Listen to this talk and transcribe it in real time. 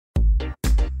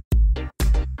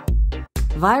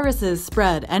Viruses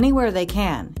spread anywhere they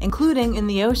can, including in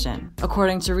the ocean.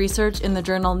 According to research in the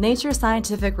journal Nature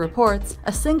Scientific Reports,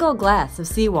 a single glass of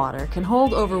seawater can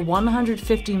hold over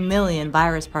 150 million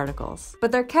virus particles,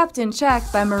 but they're kept in check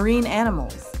by marine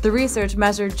animals. The research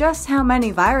measured just how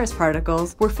many virus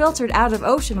particles were filtered out of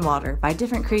ocean water by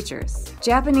different creatures.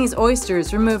 Japanese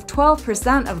oysters remove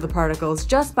 12% of the particles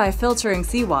just by filtering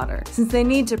seawater, since they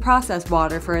need to process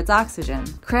water for its oxygen.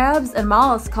 Crabs and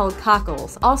mollusks called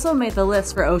cockles also made the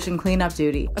list for ocean cleanup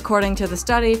duty, according to the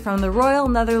study from the Royal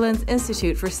Netherlands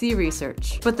Institute for Sea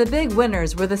Research. But the big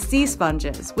winners were the sea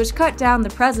sponges, which cut down the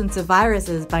presence of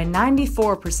viruses by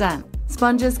 94%.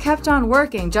 Sponges kept on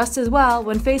working just as well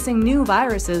when facing new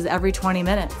viruses every 20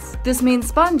 minutes. This means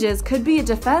sponges could be a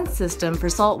defense system for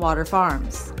saltwater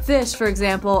farms. Fish, for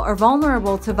example, are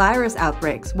vulnerable to virus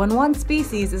outbreaks when one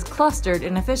species is clustered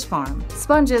in a fish farm.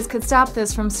 Sponges could stop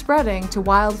this from spreading to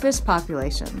wild fish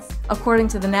populations. According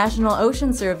to the National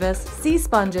Ocean Service, sea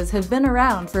sponges have been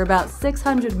around for about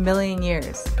 600 million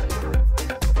years.